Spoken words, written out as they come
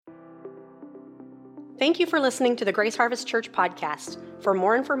Thank you for listening to the Grace Harvest Church podcast. For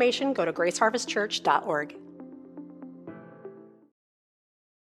more information, go to graceharvestchurch.org.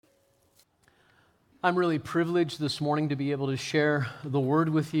 I'm really privileged this morning to be able to share the word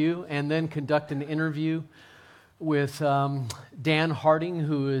with you and then conduct an interview with Dan Harding,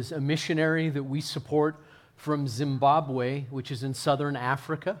 who is a missionary that we support from Zimbabwe, which is in southern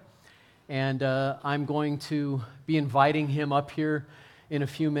Africa. And I'm going to be inviting him up here in a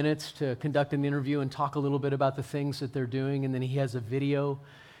few minutes to conduct an interview and talk a little bit about the things that they're doing. And then he has a video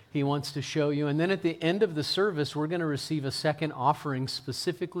he wants to show you. And then at the end of the service, we're going to receive a second offering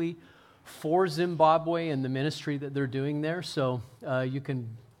specifically for Zimbabwe and the ministry that they're doing there. So you can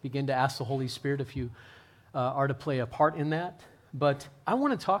begin to ask the Holy Spirit if you are to play a part in that. But I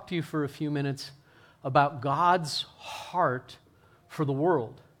want to talk to you for a few minutes about God's heart for the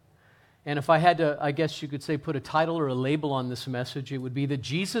world. And if I had to, I guess you could say, put a title or a label on this message, it would be that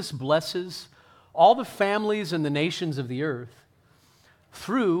Jesus blesses all the families and the nations of the earth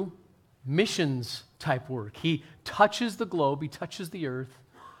through missions type work. He touches the globe, He touches the earth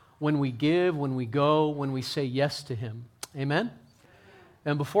when we give, when we go, when we say yes to Him. Amen?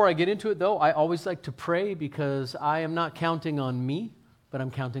 And before I get into it, though, I always like to pray because I am not counting on me, but I'm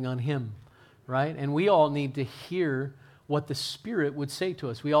counting on Him, right? And we all need to hear what the Spirit would say to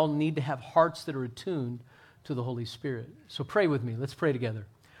us. We all need to have hearts that are attuned to the Holy Spirit. So pray with me. Let's pray together.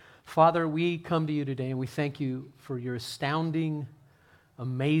 Father, we come to you today and we thank you for your astounding,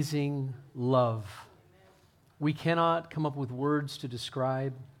 amazing love. We cannot come up with words to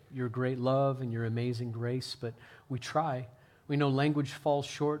describe your great love and your amazing grace, but we try. We know language falls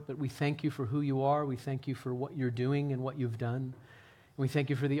short, but we thank you for who you are. We thank you for what you're doing and what you've done. And we thank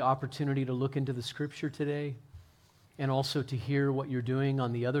you for the opportunity to look into the Scripture today, and also to hear what you're doing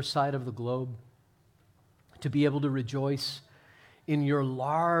on the other side of the globe, to be able to rejoice in your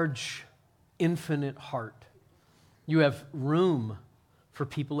large, infinite heart. You have room for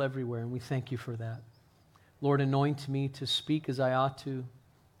people everywhere, and we thank you for that. Lord, anoint me to speak as I ought to.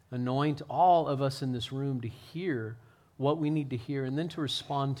 Anoint all of us in this room to hear what we need to hear, and then to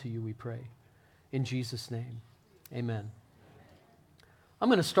respond to you, we pray. In Jesus' name, amen. I'm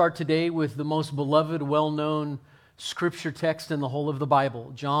going to start today with the most beloved, well-known Scripture text in the whole of the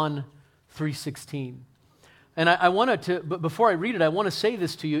Bible, John 3:16. And I wanted to, but before I read it, I want to say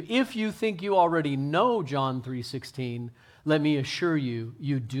this to you. If you think you already know John 3:16, let me assure you,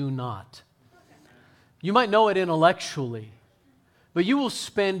 you do not. You might know it intellectually, but you will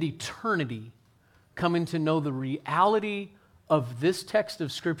spend eternity coming to know the reality of this text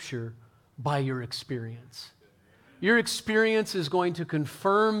of Scripture by your experience. Your experience is going to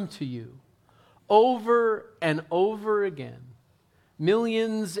confirm to you over and over again,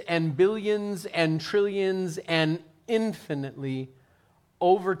 millions and billions and trillions and infinitely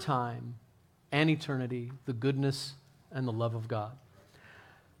over time and eternity, the goodness and the love of God.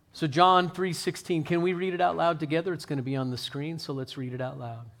 So John 3:16, can we read it out loud together? It's going to be on the screen, so let's read it out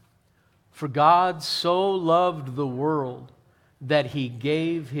loud. For God so loved the world that He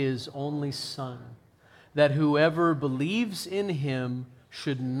gave His only Son, that whoever believes in Him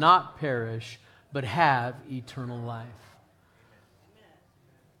should not perish, but have eternal life.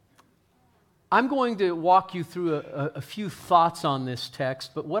 I'm going to walk you through a few thoughts on this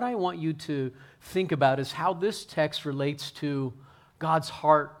text, but what I want you to think about is how this text relates to God's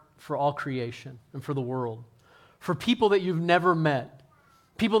heart for all creation and for the world, for people that you've never met,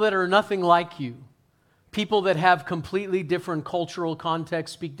 people that are nothing like you, people that have completely different cultural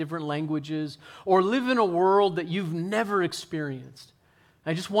contexts, speak different languages, or live in a world that you've never experienced.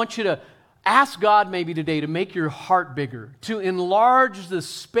 I just want you to ask God maybe today to make your heart bigger, to enlarge the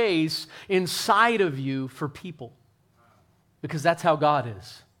space inside of you for people, because that's how God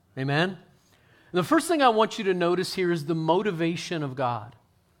is. Amen? And the first thing I want you to notice here is the motivation of God.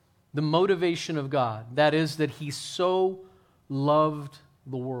 The motivation of God. That is that He so loved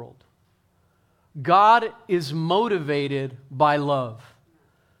the world. God is motivated by love.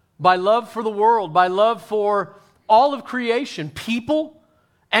 By love for the world, by love for all of creation, people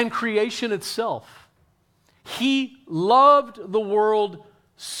and creation itself. He loved the world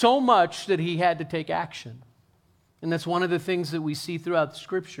so much that He had to take action. And that's one of the things that we see throughout the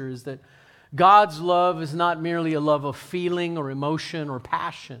Scripture, is that God's love is not merely a love of feeling or emotion or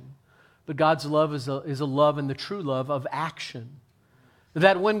passion, but God's love is a love, and the true love, of action.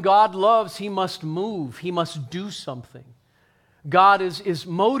 That when God loves, He must move, He must do something. God is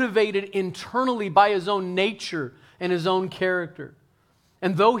motivated internally by His own nature and His own character.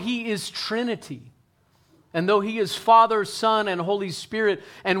 And though He is Trinity, And though He is Father, Son, and Holy Spirit,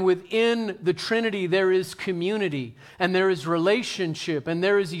 and within the Trinity there is community, and there is relationship, and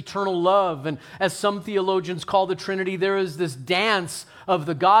there is eternal love, and as some theologians call the Trinity, there is this dance of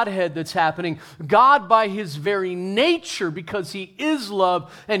the Godhead that's happening. God, by His very nature, because He is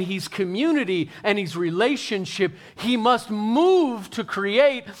love, and He's community, and He's relationship, He must move to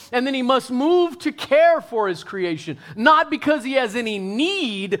create, and then He must move to care for His creation. Not because He has any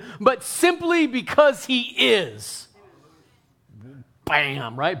need, but simply because He is.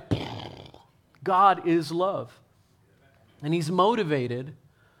 Bam, right? God is love. And He's motivated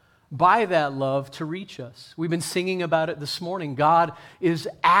by that love to reach us. We've been singing about it this morning. God is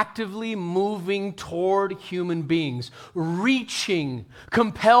actively moving toward human beings, reaching,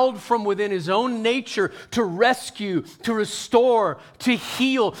 compelled from within His own nature to rescue, to restore, to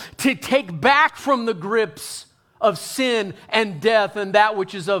heal, to take back from the grips of sin and death and that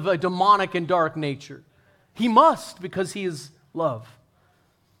which is of a demonic and dark nature. He must, because He is love.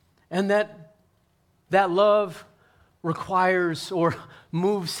 And that love requires or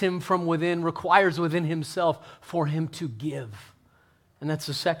moves Him from within, requires within Himself for Him to give. And that's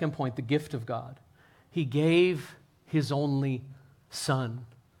the second point, the gift of God. He gave His only Son.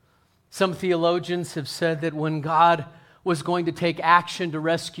 Some theologians have said that when God was going to take action to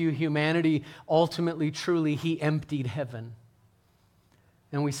rescue humanity, ultimately, truly, He emptied heaven.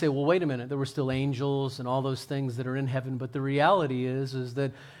 And we say, well, wait a minute, there were still angels and all those things that are in heaven, but the reality is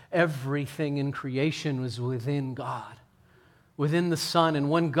that everything in creation was within God, within the Son. And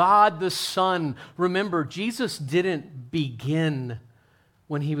when God the Son, remember, Jesus didn't begin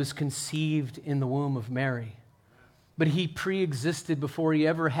when He was conceived in the womb of Mary, but He pre-existed before He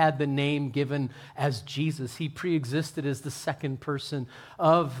ever had the name given as Jesus. He pre-existed as the second person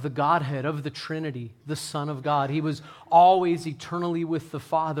of the Godhead, of the Trinity, the Son of God. He was always eternally with the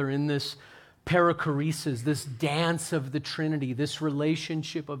Father in this perichoresis, this dance of the Trinity, this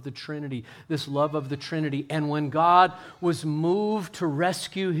relationship of the Trinity, this love of the Trinity. And when God was moved to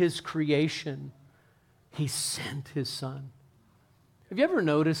rescue His creation, He sent His Son. Have you ever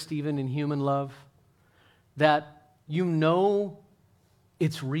noticed, even in human love, that you know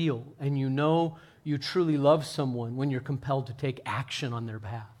it's real and you know you truly love someone when you're compelled to take action on their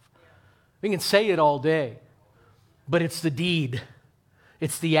behalf? We can say it all day, but it's the deed,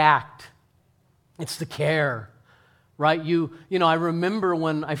 it's the act, it's the care, right? You know, I remember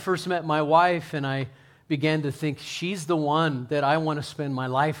when I first met my wife and I began to think she's the one that I want to spend my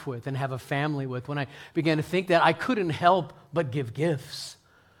life with and have a family with. When I began to think that, I couldn't help but give gifts.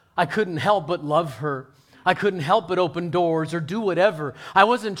 I couldn't help but love her. I couldn't help but open doors or do whatever. I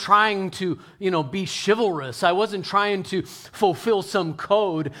wasn't trying to, be chivalrous. I wasn't trying to fulfill some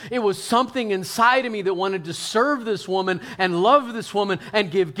code. It was something inside of me that wanted to serve this woman and love this woman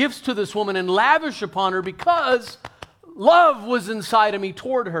and give gifts to this woman and lavish upon her because love was inside of me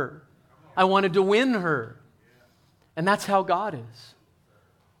toward her. I wanted to win her. And that's how God is.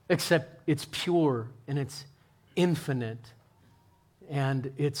 Except it's pure and it's infinite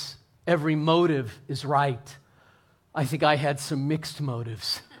and it's every motive is right. I think I had some mixed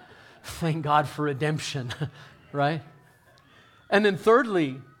motives. Thank God for redemption, right? And then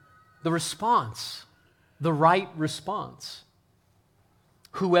thirdly, the response, the right response.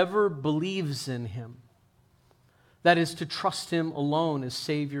 Whoever believes in Him, that is to trust Him alone as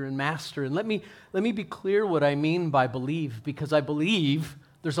Savior and Master. And let me be clear what I mean by believe, because I believe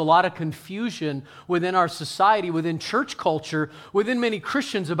there's a lot of confusion within our society, within church culture, within many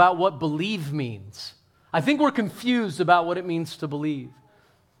Christians about what believe means. I think we're confused about what it means to believe.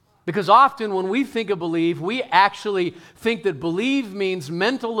 Because often when we think of believe, we actually think that believe means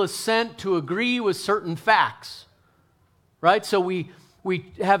mental assent to agree with certain facts. Right? So we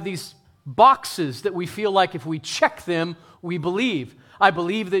have these boxes that we feel like if we check them, we believe. I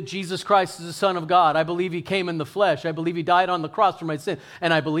believe that Jesus Christ is the Son of God. I believe He came in the flesh. I believe He died on the cross for my sin.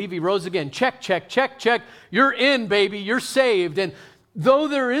 And I believe He rose again. Check, check, check, check. You're in, baby. You're saved. And though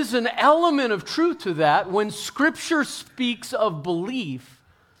there is an element of truth to that, when Scripture speaks of belief,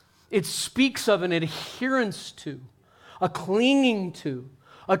 it speaks of an adherence to, a clinging to,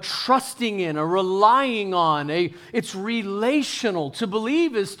 a trusting in, a relying on. It's relational. To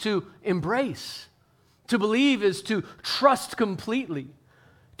believe is to embrace. To believe is to trust completely.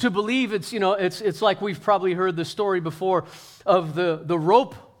 To believe, it's like we've probably heard the story before of the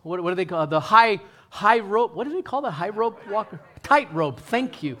rope. What do they call it? The high rope. What do they call the high rope walker? Tightrope.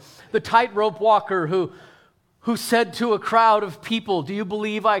 Thank you. The tightrope walker who who said to a crowd of people, do you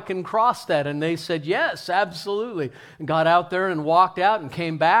believe I can cross that? And they said, yes, absolutely. And got out there and walked out and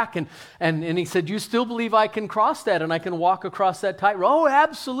came back. And he said, you still believe I can cross that and I can walk across that tightrope? Oh,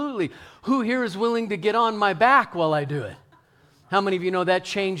 absolutely. Who here is willing to get on my back while I do it? How many of you know that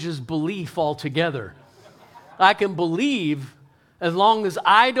changes belief altogether? I can believe as long as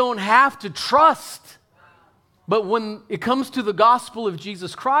I don't have to trust. But when it comes to the gospel of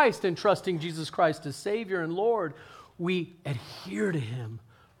Jesus Christ and trusting Jesus Christ as Savior and Lord, we adhere to Him,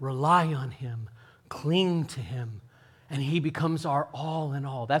 rely on Him, cling to Him, and He becomes our all in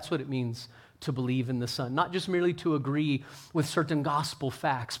all. That's what it means to believe in the Son. Not just merely to agree with certain gospel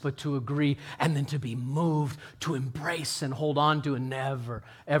facts, but to agree and then to be moved, to embrace and hold on to and never,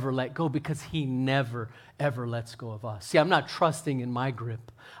 ever let go, because He never, ever lets go of us. See, I'm not trusting in my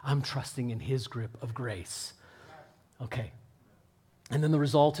grip. I'm trusting in His grip of grace. Okay. And then the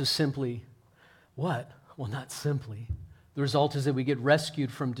result is simply what? Well, not simply. The result is that we get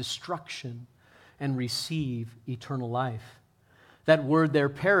rescued from destruction and receive eternal life. That word there,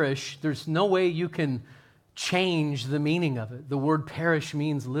 perish, there's no way you can change the meaning of it. The word perish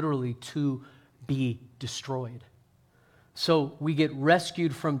means literally to be destroyed. So we get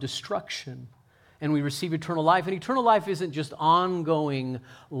rescued from destruction and we receive eternal life. And eternal life isn't just ongoing,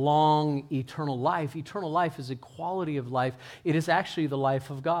 long eternal life. Eternal life is a quality of life. It is actually the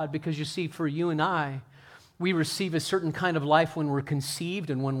life of God. Because you see, for you and I, we receive a certain kind of life when we're conceived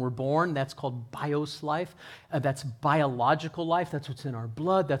and when we're born. That's called bios life. That's biological life. That's what's in our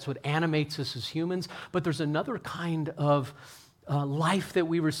blood. That's what animates us as humans. But there's another kind of life that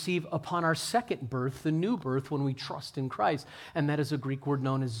we receive upon our second birth, the new birth, when we trust in Christ. And that is a Greek word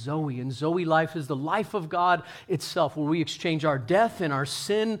known as Zoe. And Zoe life is the life of God itself, where we exchange our death and our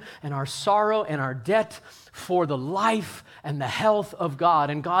sin and our sorrow and our debt for the life and the health of God.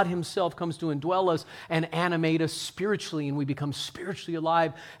 And God Himself comes to indwell us and animate us spiritually, and we become spiritually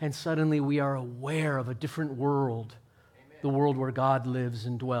alive, and suddenly we are aware of a different world, the world where God lives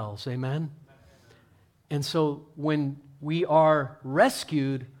and dwells. Amen? And so when we are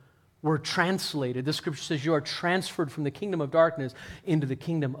rescued, we're translated. The scripture says you are transferred from the kingdom of darkness into the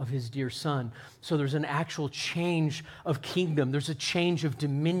kingdom of His dear Son. So there's an actual change of kingdom. There's a change of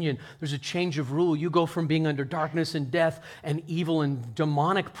dominion. There's a change of rule. You go from being under darkness and death and evil and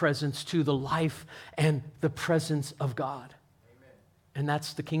demonic presence to the life and the presence of God. Amen. And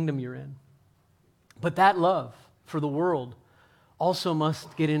that's the kingdom you're in. But that love for the world also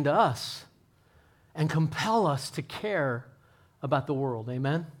must get into us and compel us to care about the world.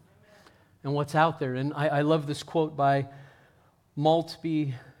 Amen? And what's out there. And I love this quote by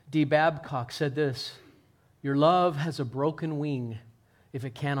Maltby D. Babcock, said this: your love has a broken wing if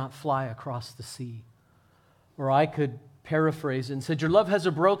it cannot fly across the sea. Or I could paraphrase it and said, your love has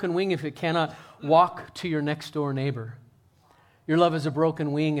a broken wing if it cannot walk to your next door neighbor. Your love has a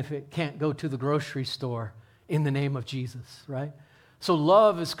broken wing if it can't go to the grocery store in the name of Jesus, right? So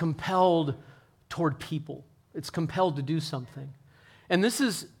love is compelled toward people. It's compelled to do something. And this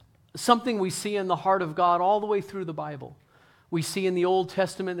is something we see in the heart of God all the way through the Bible. We see in the Old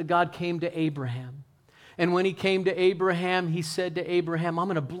Testament that God came to Abraham. And when He came to Abraham, He said to Abraham, I'm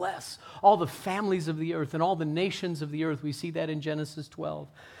going to bless all the families of the earth and all the nations of the earth. We see that in Genesis 12.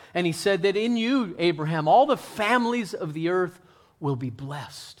 And He said that in you, Abraham, all the families of the earth will be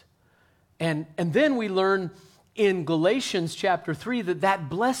blessed. And then we learn in Galatians chapter 3 that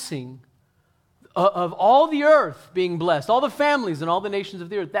blessing of all the earth being blessed, all the families and all the nations of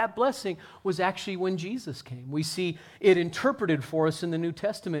the earth, that blessing was actually when Jesus came. We see it interpreted for us in the New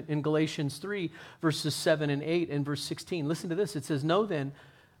Testament in Galatians 3, verses 7 and 8 and verse 16. Listen to this. It says, know then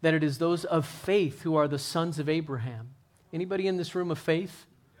that it is those of faith who are the sons of Abraham. Anybody in this room of faith?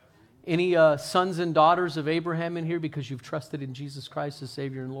 Any sons and daughters of Abraham in here because you've trusted in Jesus Christ as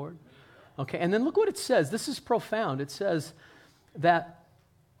Savior and Lord? Okay, and then look what it says. This is profound. It says that,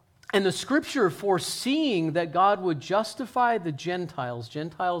 and the scripture foreseeing that God would justify the Gentiles.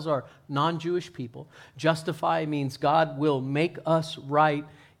 Gentiles are non-Jewish people. Justify means God will make us right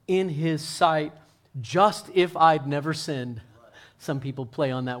in His sight, just if I'd never sinned. Some people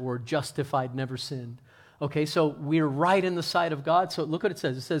play on that word, just if I'd never sinned. Okay, so we're right in the sight of God. So look what it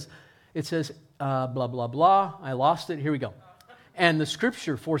says. It says, blah, blah, blah. I lost it. Here we go. And the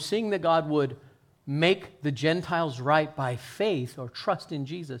scripture foreseeing that God would make the Gentiles right by faith or trust in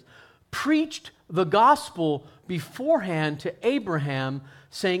Jesus, preached the gospel beforehand to Abraham,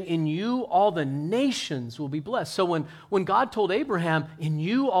 saying, in you all the nations will be blessed. So when God told Abraham, in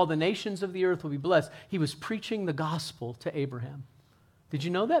you all the nations of the earth will be blessed, He was preaching the gospel to Abraham, Did you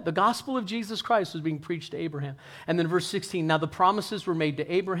know that? The gospel of Jesus Christ was being preached to Abraham. And then verse 16, now the promises were made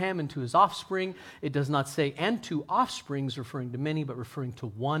to Abraham and to his offspring. It does not say, and to offsprings, referring to many, but referring to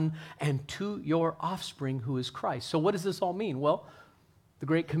one, and to your offspring, who is Christ. So what does this all mean? Well, the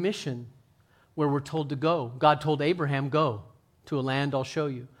Great Commission, where we're told to go. God told Abraham, go to a land I'll show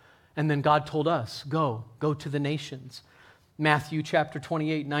you. And then God told us, go to the nations. Matthew chapter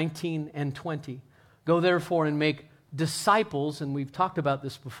 28, 19 and 20. Go therefore and make disciples, and we've talked about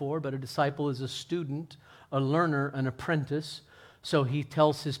this before, but a disciple is a student, a learner, an apprentice. So he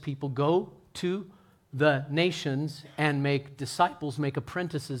tells his people, go to the nations and make disciples, make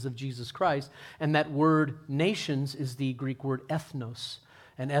apprentices of Jesus Christ. And that word nations is the Greek word ethnos.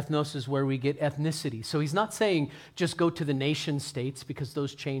 And ethnos is where we get ethnicity. So he's not saying just go to the nation states, because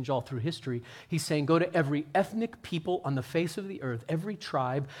those change all through history. He's saying go to every ethnic people on the face of the earth, every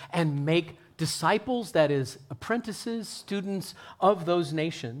tribe, and make disciples, that is, apprentices, students of those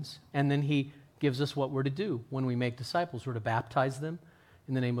nations. And then he gives us what we're to do when we make disciples. We're to baptize them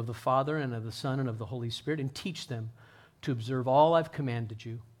in the name of the Father and of the Son and of the Holy Spirit, and teach them to observe all I've commanded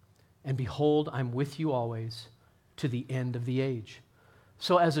you. And behold, I'm with you always to the end of the age.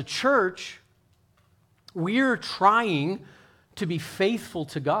 So as a church, we're trying to be faithful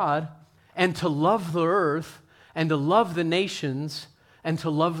to God and to love the earth and to love the nations and to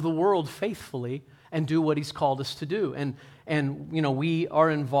love the world faithfully and do what he's called us to do. And you know, we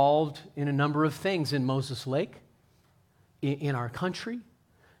are involved in a number of things in Moses Lake, in our country,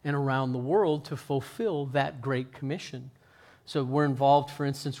 and around the world to fulfill that great commission. So we're involved, for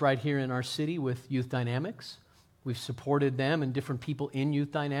instance, right here in our city with Youth Dynamics. We've supported them and different people in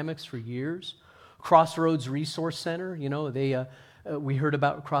Youth Dynamics for years. Crossroads Resource Center, you know, we heard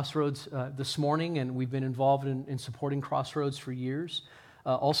about Crossroads this morning, and we've been involved in supporting Crossroads for years.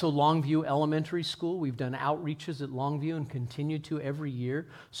 Also, Longview Elementary School, we've done outreaches at Longview and continue to every year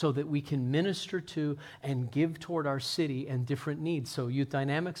so that we can minister to and give toward our city and different needs. So Youth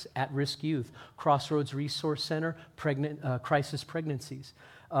Dynamics, at-risk youth, Crossroads Resource Center, crisis pregnancies.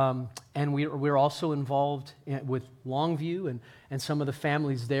 And we're also involved with Longview and some of the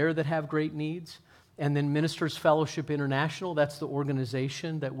families there that have great needs. And then Ministers Fellowship International, that's the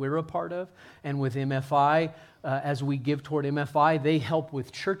organization that we're a part of. And with MFI, as we give toward MFI, they help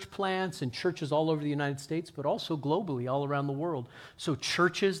with church plants and churches all over the United States, but also globally, all around the world. So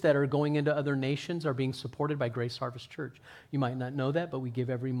churches that are going into other nations are being supported by Grace Harvest Church. You might not know that, but we give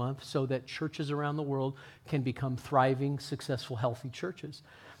every month so that churches around the world can become thriving, successful, healthy churches.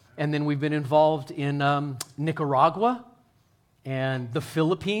 And then we've been involved in Nicaragua and the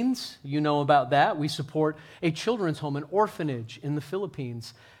Philippines. You know about that. We support a children's home, an orphanage in the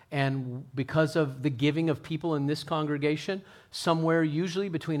Philippines. And because of the giving of people in this congregation, somewhere usually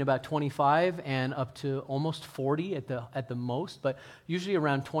between about 25 and up to almost 40 at the most, but usually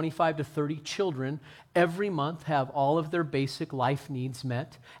around 25 to 30 children every month have all of their basic life needs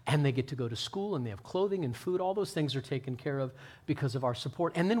met, and they get to go to school, and they have clothing and food. All those things are taken care of because of our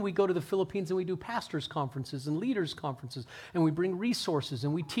support. And then we go to the Philippines and we do pastors' conferences and leaders' conferences, and we bring resources,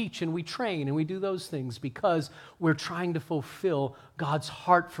 and we teach, and we train, and we do those things because we're trying to fulfill God's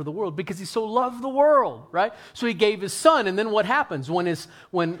heart for the world, because he so loved the world, right? So he gave his son, and then what happens?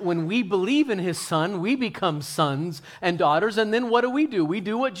 When we believe in his son, we become sons and daughters, and then what do? We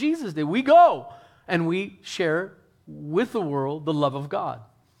do what Jesus did. We go, and we share with the world the love of God.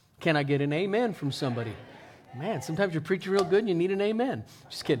 Can I get an amen from somebody? Man, sometimes you're preaching real good and you need an amen.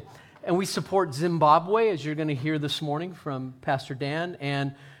 Just kidding. And we support Zimbabwe, as you're going to hear this morning from Pastor Dan,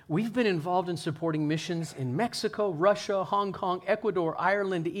 and we've been involved in supporting missions in Mexico, Russia, Hong Kong, Ecuador,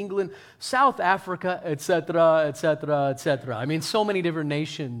 Ireland, England, South Africa, etc., etc., etc. I mean, so many different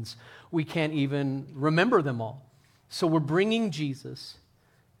nations, we can't even remember them all. So we're bringing Jesus,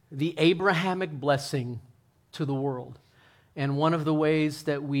 the Abrahamic blessing, to the world. And one of the ways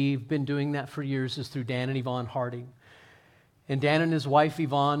that we've been doing that for years is through Dan and Yvonne Harding. And Dan and his wife,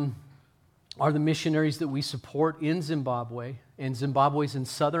 Yvonne, are the missionaries that we support in Zimbabwe. And Zimbabwe's in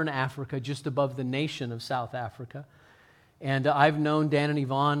southern Africa, just above the nation of South Africa. And I've known Dan and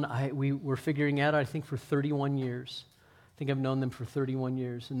Yvonne, we were figuring out, I think, for 31 years. I think I've known them for 31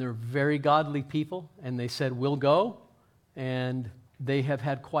 years. And they're very godly people. And they said, we'll go. And they have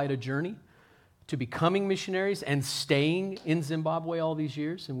had quite a journey to becoming missionaries and staying in Zimbabwe all these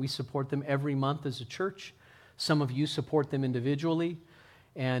years. And we support them every month as a church. Some of you support them individually.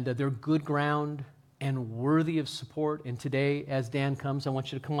 And they're good ground and worthy of support. And today, as Dan comes, I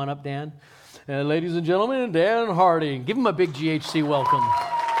want you to come on up, Dan. Ladies and gentlemen, Dan Harding. Give him a big GHC welcome.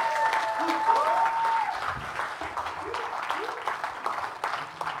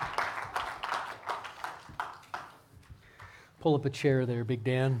 Pull up a chair there, Big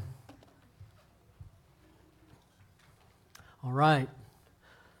Dan. All right.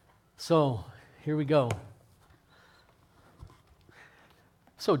 So, here we go.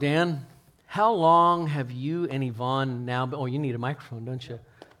 So, Dan, how long have you and Yvonne now been... Oh, you need a microphone, don't you?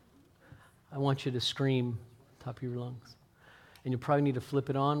 I want you to scream top of your lungs. And you'll probably need to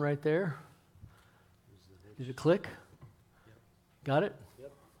flip it on right there. Did it click? Yep. Got it?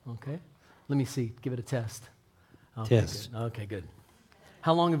 Yep. Okay. Let me see. Give it a test. Okay, Test. Good. Okay, good.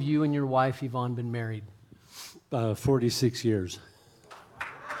 How long have you and your wife, Yvonne, been married? 46 years.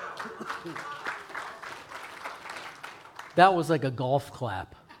 That was like a golf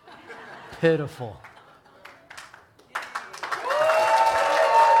clap. Pitiful.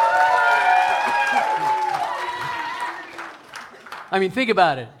 I mean, think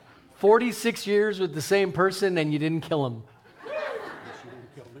about it. 46 years with the same person and you didn't kill him.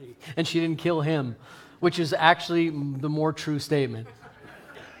 And she didn't kill him, which is actually the more true statement.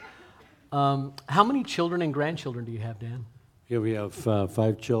 How many children and grandchildren do you have, Dan? Here we have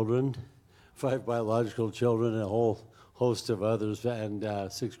 5 children, 5 biological children, and a whole host of others,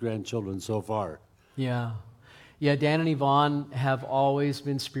 and 6 grandchildren so far. Yeah. Yeah, Dan and Yvonne have always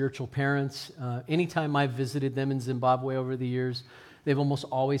been spiritual parents. Anytime I've visited them in Zimbabwe over the years, they've almost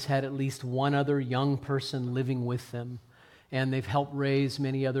always had at least one other young person living with them. And they've helped raise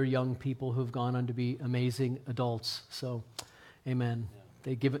many other young people who've gone on to be amazing adults. So, amen.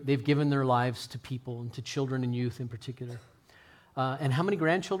 Yeah. They've given their lives to people and to children and youth in particular. And how many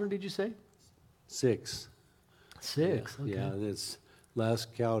grandchildren did you say? 6. 6, yeah, okay. Yeah, it's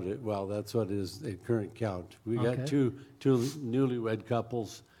last count. Well, that's what is the current count. We Okay. got two newlywed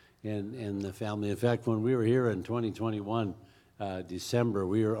couples in the family. In fact, when we were here in 2021, December,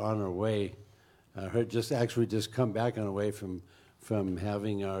 we were on our way. Just come back on our way from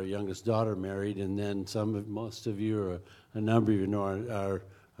having our youngest daughter married, and then most of you, or a number of you know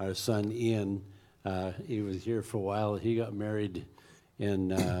our son Ian. He was here for a while. He got married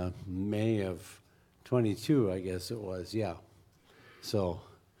in May of 22, I guess it was. Yeah. So,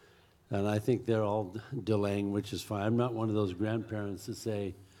 and I think they're all delaying, which is fine. I'm not one of those grandparents that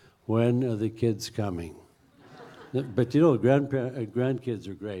say, "When are the kids coming?" But you know, grandkids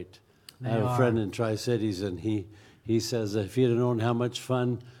are great. I have a friend in Tri-Cities, and he says that if he'd have known how much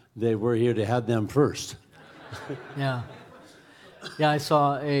fun they were here to have them first. Yeah. Yeah, I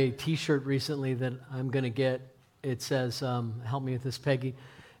saw a T-shirt recently that I'm going to get. It says, help me with this, Peggy.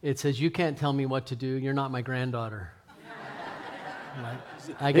 It says, "You can't tell me what to do. You're not my granddaughter." Right?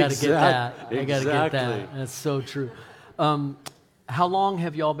 I got to get that. I got to get that. That's so true. How long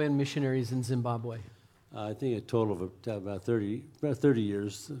have y'all been missionaries in Zimbabwe? I think a total of about 30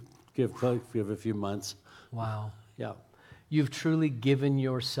 years. Give a few months. Wow. Yeah. You've truly given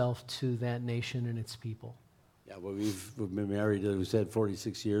yourself to that nation and its people. Yeah, well, we've been married, as we said,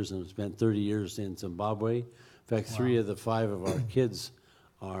 46 years, and spent 30 years in Zimbabwe. In fact, 3 of the 5 of our kids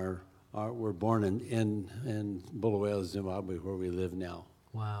were born in Bulawayo, Zimbabwe, where we live now.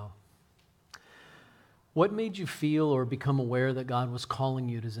 Wow. What made you feel or become aware that God was calling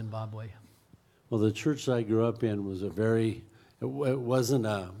you to Zimbabwe? Well, the church I grew up in was it wasn't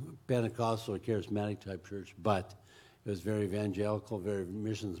a Pentecostal or charismatic type church, but it was very evangelical, very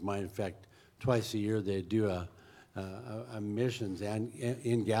missions-minded. In fact, twice a year they do a missions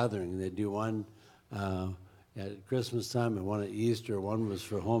in gathering. They do one at Christmas time and one at Easter. One was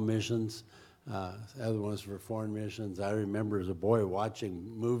for home missions. The other one was for foreign missions. I remember as a boy watching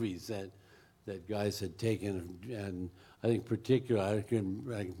movies that guys had taken, and I think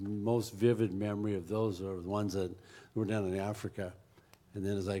most vivid memory of those are the ones that were down in Africa. And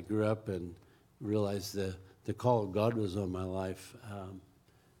then as I grew up and realized the call of God was on my life,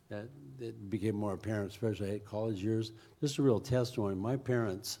 that it became more apparent, especially at college years. Just a real testimony. My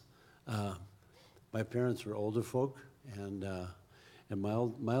parents were older folk, and my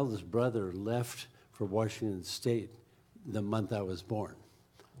oldest brother left for Washington State the month I was born.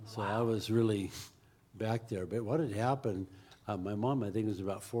 So I was really back there. But what had happened, my mom, I think, was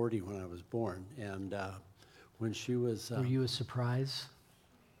about 40 when I was born. And when she was... Were you a surprise?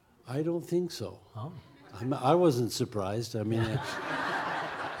 I don't think so. Oh. I wasn't surprised. I mean...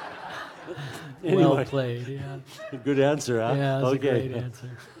 Anyway, well played, yeah. Good answer, huh? Yeah, that's a great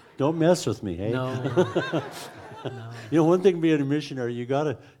answer. Don't mess with me, hey? No. No. You know, one thing being a missionary,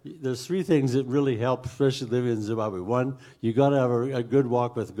 there's 3 things that really help, especially living in Zimbabwe. One, you got to have a good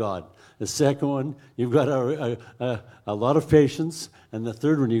walk with God. The second one, you've got to have a lot of patience. And the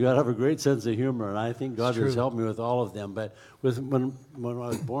third one, you got to have a great sense of humor. And I think God has helped me with all of them. But when I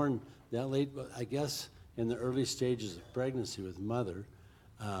was born that late, I guess in the early stages of pregnancy with mother,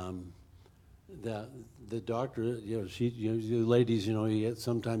 the doctor, you ladies,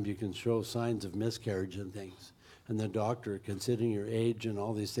 sometimes you can show signs of miscarriage and things. And the doctor, considering your age and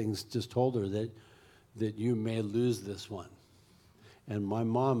all these things, just told her that you may lose this one. And my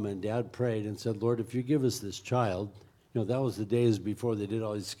mom and dad prayed and said, Lord, if you give us this child, that was the days before they did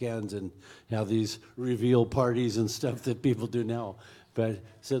all these scans and have these reveal parties and stuff that people do now. But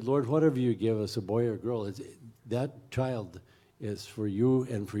said, Lord, whatever you give us, a boy or a girl, that child is for you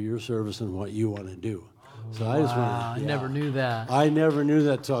and for your service and what you want to do. So I just want I never knew that. I never knew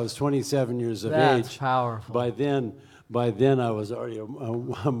that until I was 27 years of age. That's powerful. By then I was already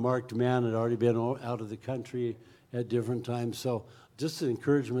a marked man. Had already been out of the country at different times. So just an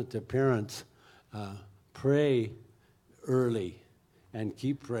encouragement to parents, pray early and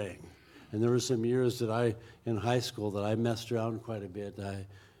keep praying. And there were some years in high school that I messed around quite a bit.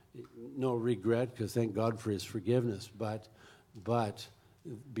 No regret, because thank God for his forgiveness, but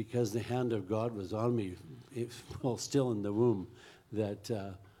because the hand of God was on me, still in the womb, that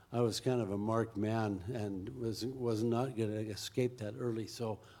I was kind of a marked man and was not going to escape that early.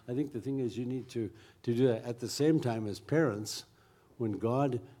 So I think the thing is you need to do that. At the same time, as parents, when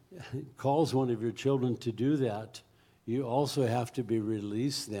God calls one of your children to do that, you also have to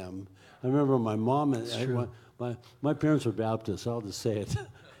release them. I remember my mom and my parents were Baptists. I'll just say it,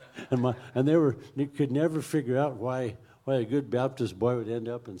 and they could never figure out why a good Baptist boy would end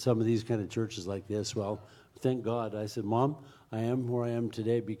up in some of these kind of churches like this. Well, thank God. I said, Mom, I am where I am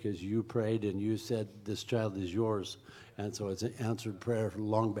today because you prayed and you said this child is yours, and so it's an answered prayer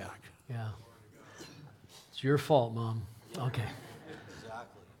long back. Yeah, it's your fault, Mom. Okay.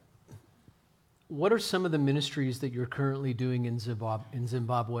 What are some of the ministries that you're currently doing in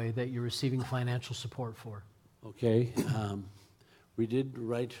Zimbabwe that you're receiving financial support for? Okay. We did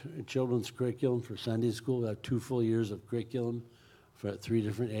write a children's curriculum for Sunday school. We have 2 full years of curriculum for 3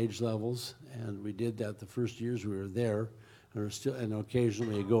 different age levels, and we did that the first years we were there. And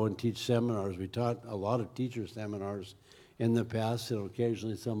occasionally we go and teach seminars. We taught a lot of teacher seminars in the past, and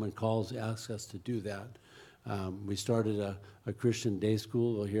occasionally someone asks us to do that. We started a Christian day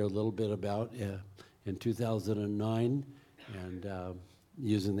school we'll hear a little bit about in 2009, and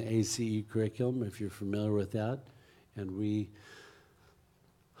using the ACE curriculum, if you're familiar with that. And we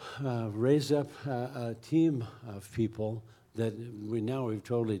raised up a team of people that we've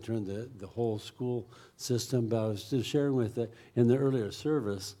totally turned the whole school system. But I was just sharing with in the earlier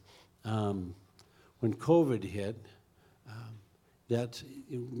service, when COVID hit, that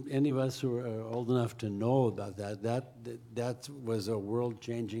any of us who are old enough to know about that was a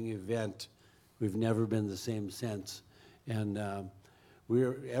world-changing event. We've never been the same since. And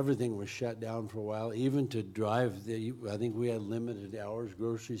everything was shut down for a while, even to drive. I think we had limited hours,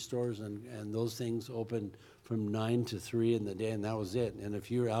 grocery stores and those things opened from 9 to 3 in the day, and that was it. And if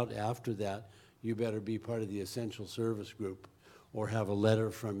you're out after that, you better be part of the essential service group or have a letter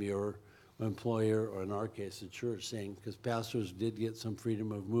from your employer, or in our case, the church, saying, because pastors did get some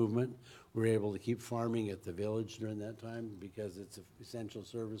freedom of movement. We were able to keep farming at the village during that time because it's an essential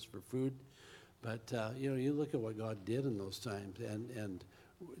service for food. But, you look at what God did in those times, and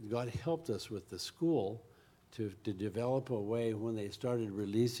God helped us with the school to develop a way when they started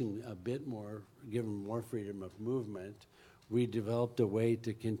releasing a bit more, giving more freedom of movement. We developed a way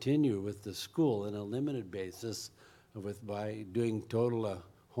to continue with the school on a limited basis by doing total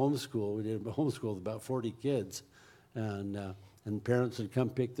homeschool. We did homeschool with about 40 kids, and parents would come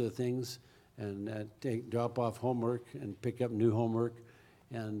pick their things and drop off homework and pick up new homework.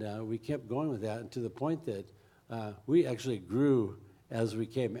 And we kept going with that, and to the point that we actually grew as we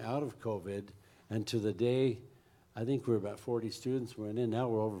came out of COVID, and to the day, I think we're about 40 students went in. Now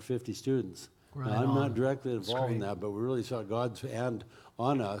we're over 50 students. Right. Now, I'm not directly involved in that, but we really saw God's hand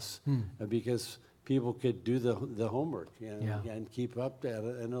on us because people could do the homework and keep up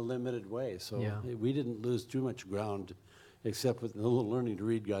in a limited way. So we didn't lose too much ground, except with the little learning to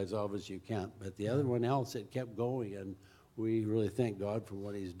read guys, obviously you can't. But the other one else, it kept going, and we really thank God for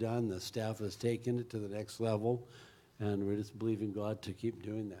what he's done. The staff has taken it to the next level, and we're just believing God to keep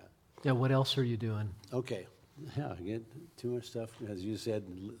doing that. Yeah, what else are you doing? Okay. Yeah, again, too much stuff, as you said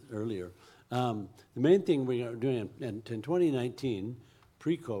earlier. The main thing we are doing in 2019,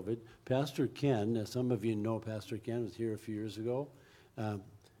 pre-COVID, Pastor Ken, as some of you know, Pastor Ken was here a few years ago,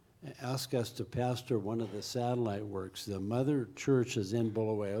 asked us to pastor one of the satellite works. The mother church is in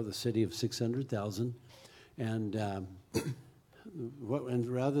Bulawayo, the city of 600,000, and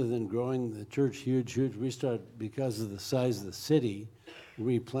rather than growing the church huge, we started, because of the size of the city,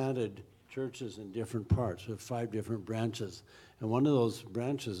 we planted churches in different parts. We have 5 different branches. And one of those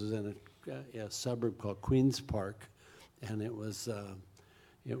branches is in a suburb called Queens Park. And it was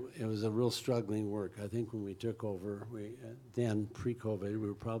it was a real struggling work. I think when we took over, then pre-COVID, we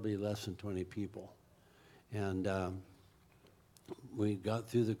were probably less than 20 people. And we got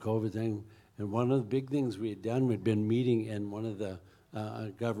through the COVID thing. And one of the big things we had done, we'd been meeting in one of the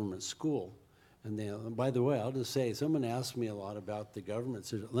government school. And by the way, I'll just say, someone asked me a lot about the government.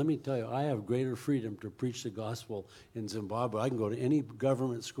 So let me tell you, I have greater freedom to preach the gospel in Zimbabwe. I can go to any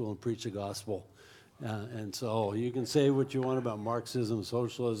government school and preach the gospel. And so you can say what you want about Marxism,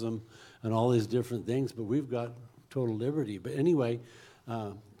 socialism, and all these different things, but we've got total liberty. But anyway,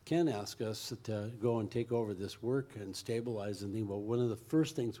 Ken asked us to go and take over this work and stabilize and think. Well, one of the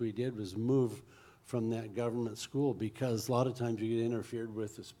first things we did was move from that government school, because a lot of times you get interfered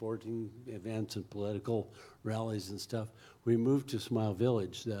with the sporting events and political rallies and stuff. We moved to Smile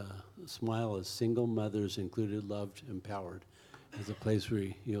Village. The Smile is single mothers included, loved, empowered. It's a place where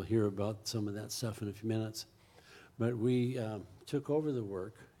you'll hear about some of that stuff in a few minutes. But we took over the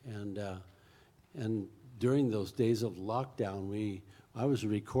work, and during those days of lockdown, I was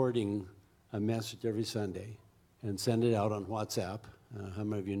recording a message every Sunday and send it out on WhatsApp. How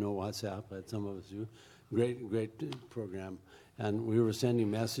many of you know WhatsApp? Some of us do. Great program. And we were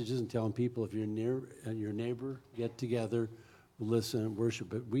sending messages and telling people, if you're near your neighbor, get together, listen and worship.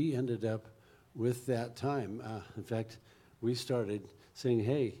 But we ended up with that time. In fact, we started saying,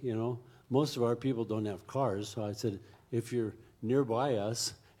 hey, most of our people don't have cars. So I said, if you're nearby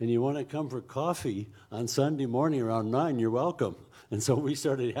us and you want to come for coffee on Sunday morning around 9, you're welcome. And so we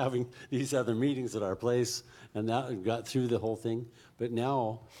started having these other meetings at our place, and that got through the whole thing. But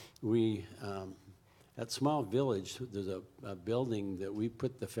now we, at Smile Village, there's a building that we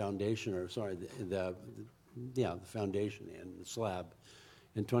put the foundation, the foundation in, the slab,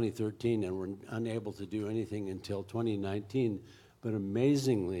 in 2013, and we're unable to do anything until 2019. But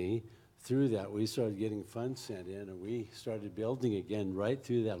amazingly, through that, we started getting funds sent in, and we started building again right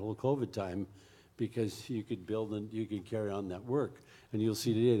through that whole COVID time, because you could build and you could carry on that work. And you'll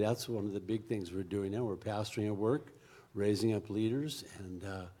see today, that's one of the big things we're doing now. We're pastoring at work, raising up leaders, and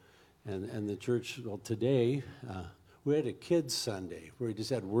the church. Well, today we had a kids Sunday where we just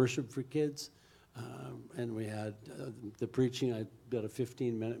had worship for kids, and we had the preaching. I did a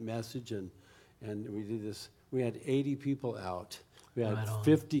 15-minute message, and we did this. We had 80 people out. We had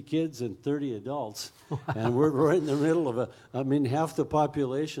 50 kids and 30 adults, and we're right in the middle of half the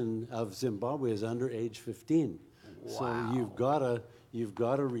population of Zimbabwe is under age 15. Wow. So you've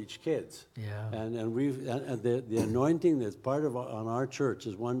got to reach kids. Yeah. And the anointing that's part of on our church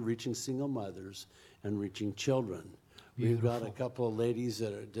is one, reaching single mothers and reaching children. Beautiful. We've got a couple of ladies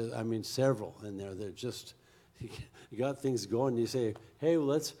that are several in there that just you got things going. You say, hey,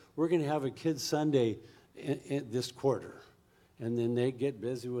 we're going to have a kids Sunday in this quarter. And then they get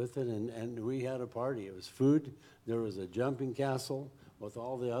busy with it, and we had a party. It was food. There was a jumping castle with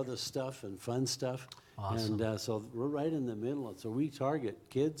all the other stuff and fun stuff. Awesome. And so we're right in the middle. So we target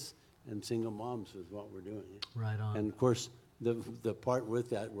kids and single moms is what we're doing. Right on. And of course, the part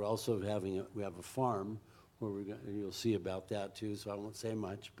with that, we're also we have a farm where you'll see about that too. So I won't say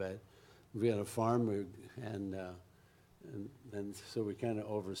much, but we got a farm, and so we kind of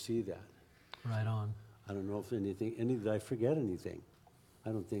oversee that. Right on. I don't know if did I forget anything? I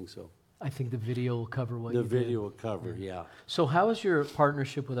don't think so. I think the video will cover what you did. The video will cover, yeah. So how has your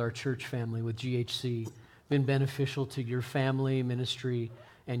partnership with our church family, with GHC, been beneficial to your family, ministry,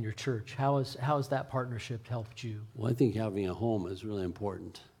 and your church? How has that partnership helped you? Well, I think having a home is really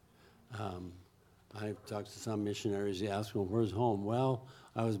important. I've talked to some missionaries. They ask them, where's home? Well,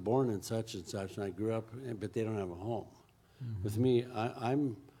 I was born in such and such, and I grew up, but they don't have a home. Mm-hmm. With me,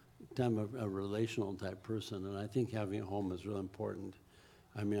 I'm a relational type person, and I think having a home is really important.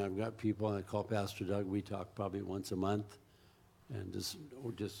 I've got people, I call Pastor Doug, we talk probably once a month, and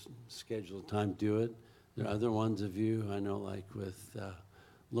just schedule time to do it. There are other ones of you, I know, like with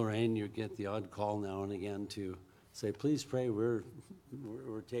Lorraine, you get the odd call now and again to say, please pray, we're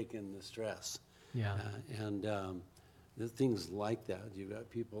taking the stress. Yeah. The things like that. You've got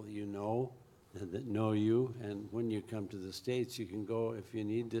people that you know that know you, and when you come to the States, you can go, if you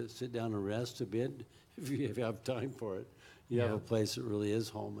need to sit down and rest a bit, if you have time for it. You have a place that really is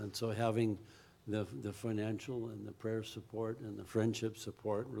home. And so having the financial and the prayer support and the friendship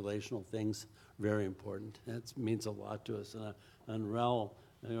support, relational things, very important. That means a lot to us. And Raul,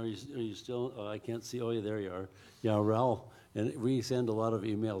 are you still, I can't see, oh, yeah, there you are. Yeah, Raul, and we send a lot of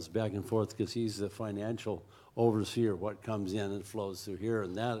emails back and forth because he's the financial overseer, what comes in and flows through here.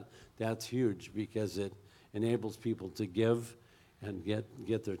 And that's huge because it enables people to give and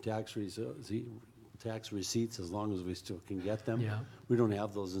get their tax tax receipts as long as we still can get them. Yeah. We don't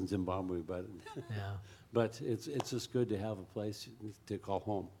have those in Zimbabwe, but Yeah. but it's just good to have a place to call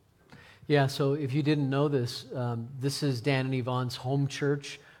home. Yeah, so if you didn't know this, this is Dan and Yvonne's home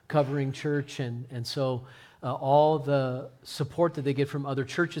church, covering church, and so all the support that they get from other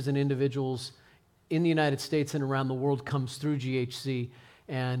churches and individuals in the United States and around the world comes through GHC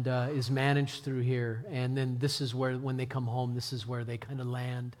and is managed through here. And then this is where, when they come home, this is where they kind of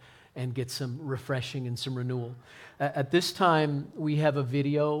land and get some refreshing and some renewal. At this time, we have a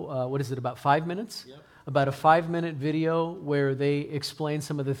video, what is it, about 5 minutes? Yep. About a 5-minute video where they explain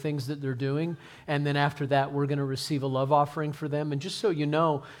some of the things that they're doing. And then after that, we're going to receive a love offering for them. And just so you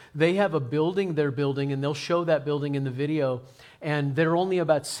know, they have a building they're building, and they'll show that building in the video. And they're only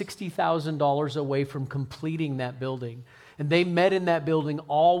about $60,000 away from completing that building. And they met in that building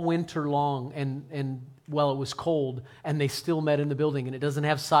all winter long, and well, it was cold, and they still met in the building. And it doesn't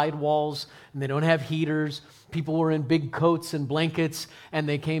have sidewalls, and they don't have heaters. People were in big coats and blankets, and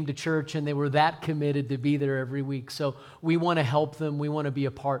they came to church, and they were that committed to be there every week. So we want to help them. We want to be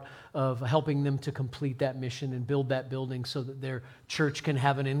a part of helping them to complete that mission and build that building so that their church can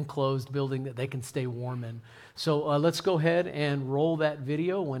have an enclosed building that they can stay warm in. So let's go ahead and roll that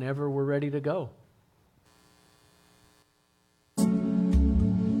video whenever we're ready to go.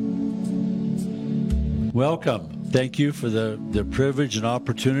 Welcome. Thank you for the privilege and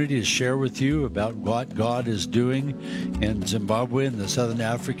opportunity to share with you about what God is doing in Zimbabwe and the Southern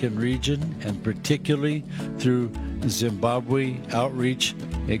African region, and particularly through Zimbabwe Outreach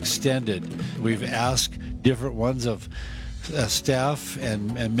Extended. We've asked different ones of staff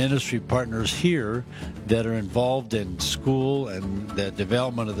and ministry partners here that are involved in school and the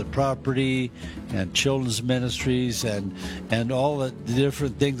development of the property and children's ministries and all the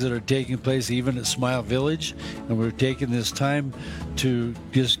different things that are taking place even at Smile Village. And we're taking this time to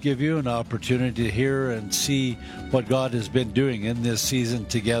just give you an opportunity to hear and see what God has been doing in this season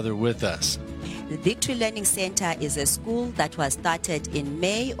together with us. The Victory Learning Center is a school that was started in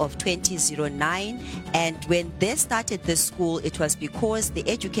May of 2009, and when they started the school, it was because the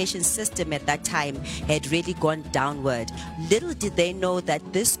education system at that time had really gone downward. Little did they know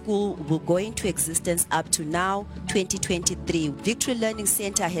that this school will go into existence up to now, 2023. Victory Learning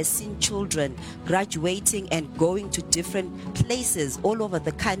Center has seen children graduating and going to different places all over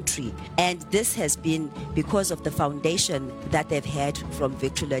the country, and this has been because of the foundation that they've had from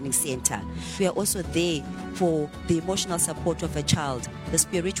Victory Learning Center. We are also there for the emotional support of a child, the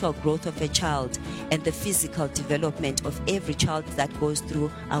spiritual growth of a child, and the physical development of every child that goes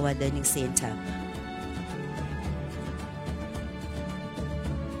through our learning center.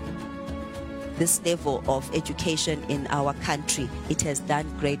 This level of education in our country, it has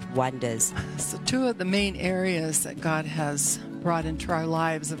done great wonders. So two of the main areas that God has brought into our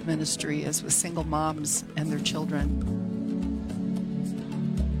lives of ministry is with single moms and their children.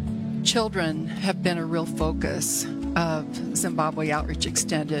 Children have been a real focus of Zimbabwe Outreach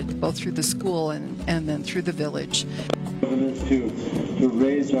Extended, both through the school and then through the village. To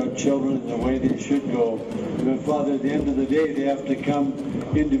raise our children in the way they should go. But Father, at the end of the day, they have to come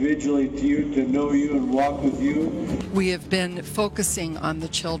individually to you, to know you and walk with you. We have been focusing on the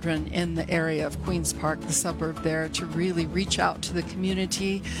children in the area of Queen's Park, the suburb there, to really reach out to the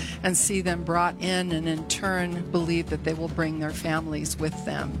community and see them brought in, and in turn believe that they will bring their families with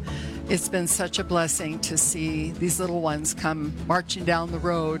them. It's been such a blessing to see these little ones come marching down the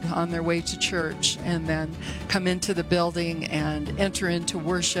road on their way to church, and then come into the building and enter into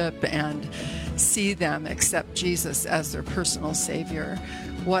worship and see them accept Jesus as their personal Savior.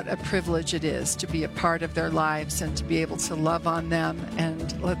 What a privilege it is to be a part of their lives and to be able to love on them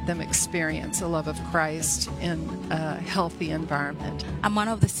and let them experience the love of Christ in a healthy environment. I'm one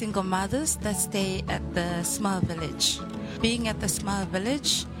of the single mothers that stay at the Smile Village. Being at the Smile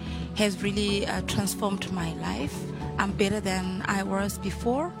Village has really transformed my life. I'm better than I was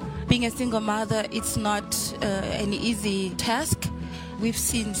before. Being a single mother, it's not an easy task. We've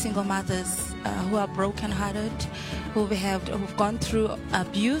seen single mothers who are brokenhearted, who've gone through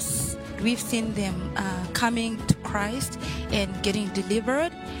abuse. We've seen them coming to Christ and getting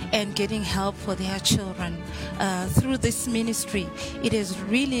delivered and getting help for their children. Through this ministry, it has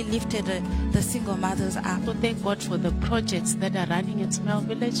really lifted the single mothers up. So thank God for the projects that are running at Smile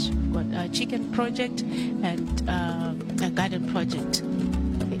Village. We've got a chicken project and a garden project.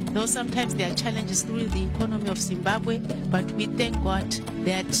 Though sometimes there are challenges through the economy of Zimbabwe, but we thank God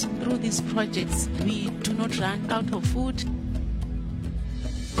that through these projects we do not run out of food.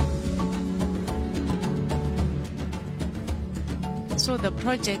 So the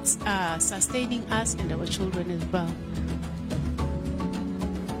projects are sustaining us and our children as well.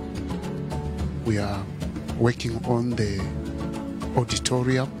 we are working on the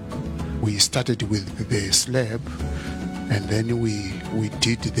auditorium. We started with the slab, and then we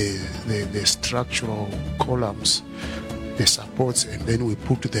did the structural columns, the supports, and then we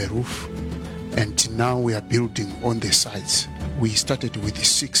put the roof. And now we are building on the sides. We started with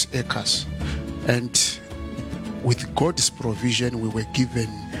 6 acres, and with God's provision, we were given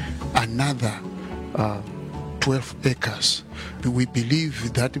another 12 acres. We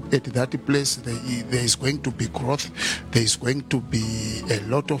believe that at that place there is going to be growth. There is going to be a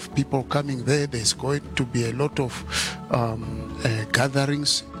lot of people coming there. There is going to be a lot of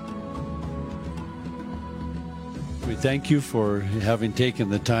gatherings. We thank you for having taken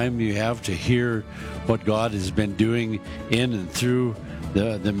the time you have to hear what God has been doing in and through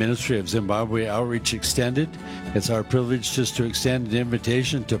the ministry of Zimbabwe Outreach Extended. It's our privilege just to extend an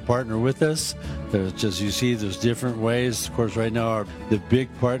invitation to partner with us. As you see, there's different ways. Of course, right now, the big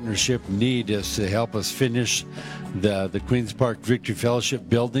partnership need is to help us finish the Queen's Park Victory Fellowship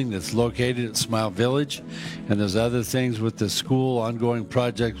building that's located at Smile Village. And there's other things with the school, ongoing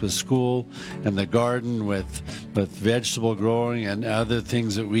projects with school and the garden with vegetable growing and other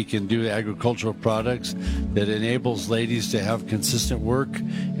things that we can do, agricultural products that enables ladies to have consistent work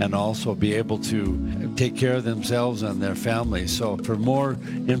and also be able to take care of themselves and their families. So for more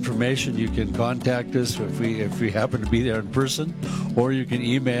information, you can contact us if we happen to be there in person, or you can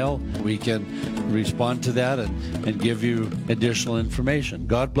email. We can respond to that and give you additional information.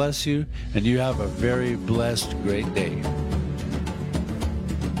 God bless you, and you have a very blessed, great day.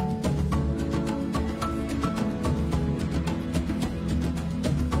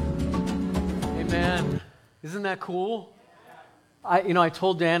 Amen. Isn't that cool? I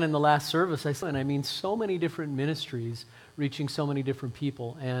told Dan in the last service, I mean, so many different ministries reaching so many different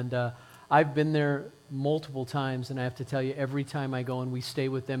people. And I've been there multiple times, and I have to tell you, every time I go and we stay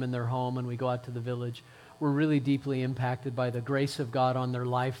with them in their home and we go out to the village, we're really deeply impacted by the grace of God on their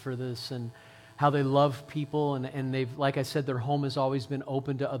life for this and how they love people. And they've, like I said, their home has always been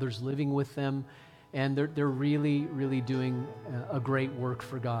open to others living with them. And they're really, really doing a great work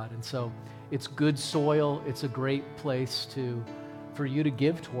for God. And so it's good soil. It's a great place for you to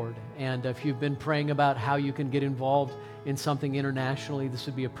give toward. And if you've been praying about how you can get involved in something internationally, this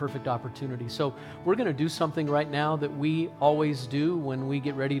would be a perfect opportunity. So we're going to do something right now that we always do when we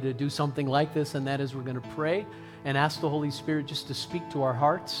get ready to do something like this, and that is we're going to pray and ask the Holy Spirit just to speak to our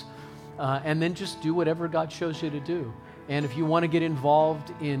hearts, and then just do whatever God shows you to do. And if you want to get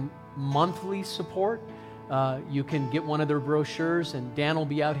involved in monthly support, you can get one of their brochures, and Dan will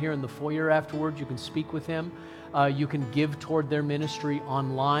be out here in the foyer afterwards. You can speak with him. You can give toward their ministry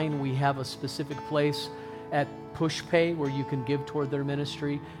online. We have a specific place at PushPay where you can give toward their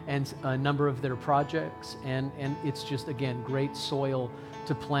ministry and a number of their projects. And it's just, again, great soil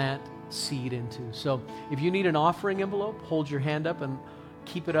to plant seed into. So if you need an offering envelope, hold your hand up and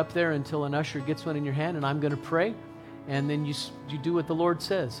keep it up there until an usher gets one in your hand, and I'm going to pray. And then you do what the Lord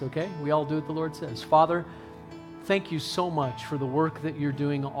says, okay? We all do what the Lord says. Father, thank you so much for the work that you're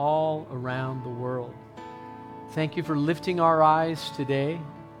doing all around the world. Thank you for lifting our eyes today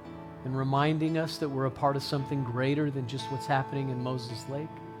and reminding us that we're a part of something greater than just what's happening in Moses Lake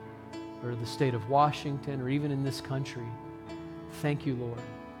or the state of Washington or even in this country. Thank you, Lord.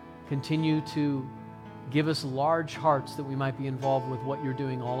 Continue to give us large hearts that we might be involved with what you're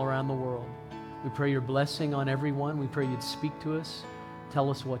doing all around the world. We pray your blessing on everyone. We pray you'd speak to us, tell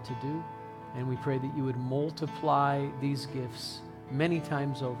us what to do, and we pray that you would multiply these gifts many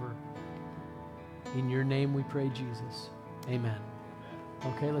times over. In your name we pray, Jesus. Amen.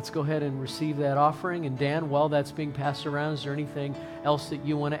 Okay, let's go ahead and receive that offering. And Dan, while that's being passed around, is there anything else that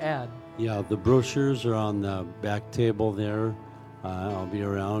you want to add? Yeah, the brochures are on the back table there. I'll be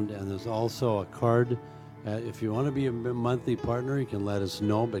around. And there's also a card. If you want to be a monthly partner, you can let us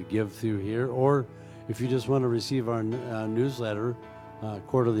know, but give through here. Or if you just want to receive our newsletter,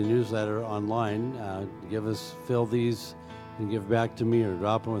 quarterly newsletter online, fill these and give back to me or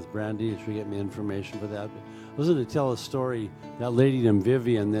drop them with Brandy if you get me information for that. I was going to tell a story. That lady named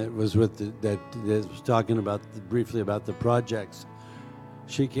Vivian that was that was talking briefly about the projects.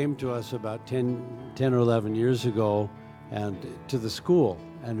 She came to us about 10 or 11 years ago and to the school,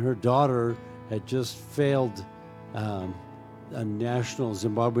 and her daughter had just failed a national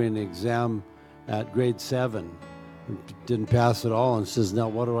Zimbabwean exam at grade 7. Didn't pass at all, and says, now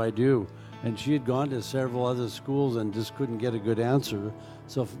what do I do? And she had gone to several other schools and just couldn't get a good answer.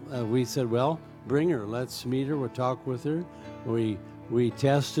 So we said, well, bring her. Let's meet her. We'll talk with her. We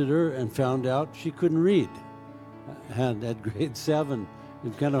tested her and found out she couldn't read. And at grade 7,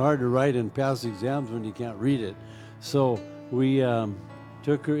 it's kind of hard to write and pass exams when you can't read it. So we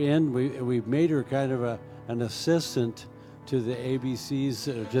took her in. We made her kind of an assistant to the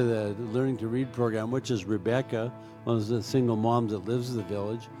ABCs, to the Learning to Read program, which is Rebecca, one of the single moms that lives in the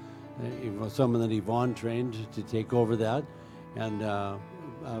village, someone that Yvonne trained to take over that. And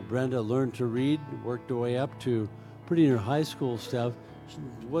Brenda learned to read, worked her way up to pretty near high school stuff. She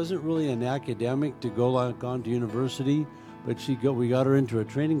wasn't really an academic to go on to university, but we got her into a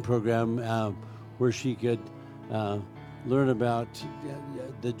training program where she could learn about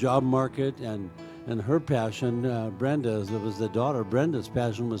the job market and her passion. Brenda, that was the daughter, Brenda's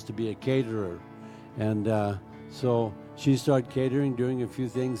passion was to be a caterer. And so she started catering, doing a few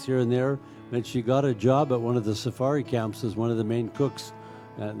things here and there, and she got a job at one of the safari camps as one of the main cooks.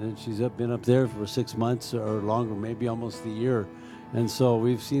 And then she's been up there for 6 months or longer, maybe almost a year. And so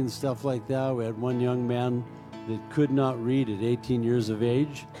we've seen stuff like that. We had one young man that could not read at 18 years of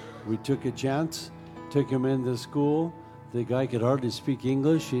age. We took a chance, took him into school. The guy could hardly speak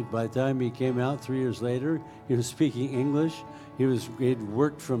English. By the time he came out 3 years later, he was speaking English. He'd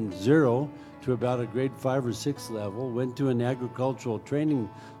worked from zero to about a grade 5 or 6 level, went to an agricultural training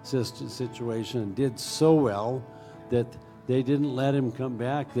situation and did so well that they didn't let him come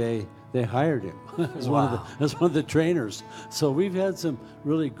back. They hired him as one of the trainers. So we've had some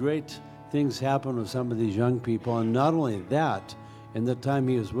really great things happen with some of these young people. And not only that, in the time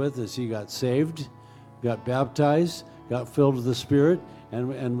he was with us, he got saved, got baptized, got filled with the Spirit,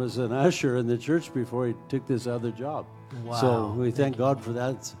 and was an usher in the church before he took this other job. Wow. So we thank God for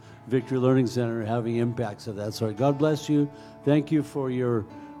that. Victory Learning Center having impacts of that sort. God bless you. Thank you for your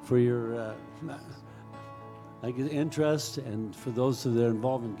interest, and for those that are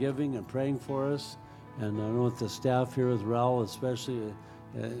involved in giving and praying for us. And I know with the staff here with Raul, especially,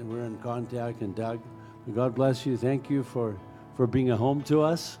 we're in contact, and Doug. God bless you. Thank you for being a home to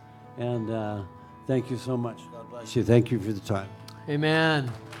us, and thank you so much. God bless you. Thank you for the time. Amen.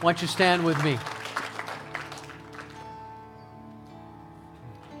 Why don't you stand with me?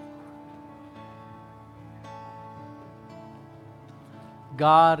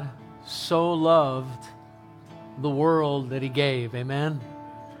 God so loved the world that he gave. Amen.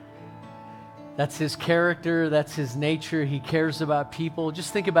 That's his character. That's his nature. He cares about people.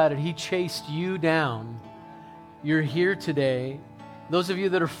 Just think about it. He chased you down. You're here today. Those of you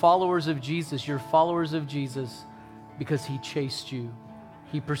that are followers of Jesus, you're followers of Jesus because he chased you.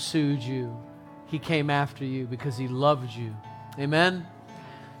 He pursued you. He came after you because he loved you. Amen.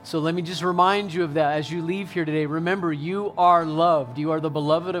 So let me just remind you of that as you leave here today. Remember, you are loved. You are the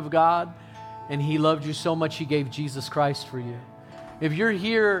beloved of God, and he loved you so much he gave Jesus Christ for you. If you're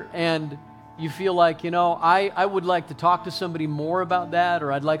here and you feel like, I would like to talk to somebody more about that,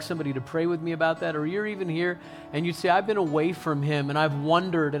 or I'd like somebody to pray with me about that, or you're even here and you say, I've been away from him and I've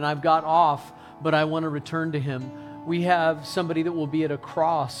wandered and I've got off, but I want to return to him. We have somebody that will be at a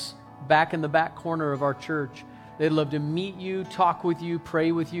cross back in the back corner of our church. They'd love to meet you, talk with you,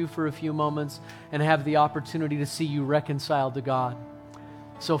 pray with you for a few moments, and have the opportunity to see you reconciled to God.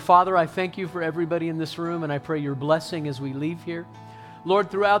 So, Father, I thank you for everybody in this room, and I pray your blessing as we leave here. Lord,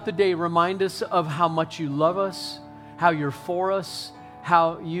 throughout the day, remind us of how much you love us, how you're for us,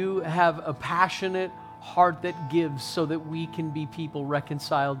 how you have a passionate heart that gives so that we can be people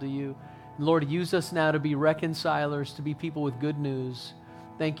reconciled to you. Lord, use us now to be reconcilers, to be people with good news.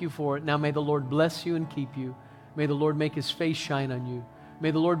 Thank you for it. Now may the Lord bless you and keep you. May the Lord make his face shine on you.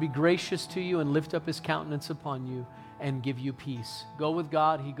 May the Lord be gracious to you and lift up his countenance upon you and give you peace. Go with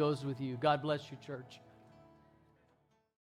God. He goes with you. God bless you, church.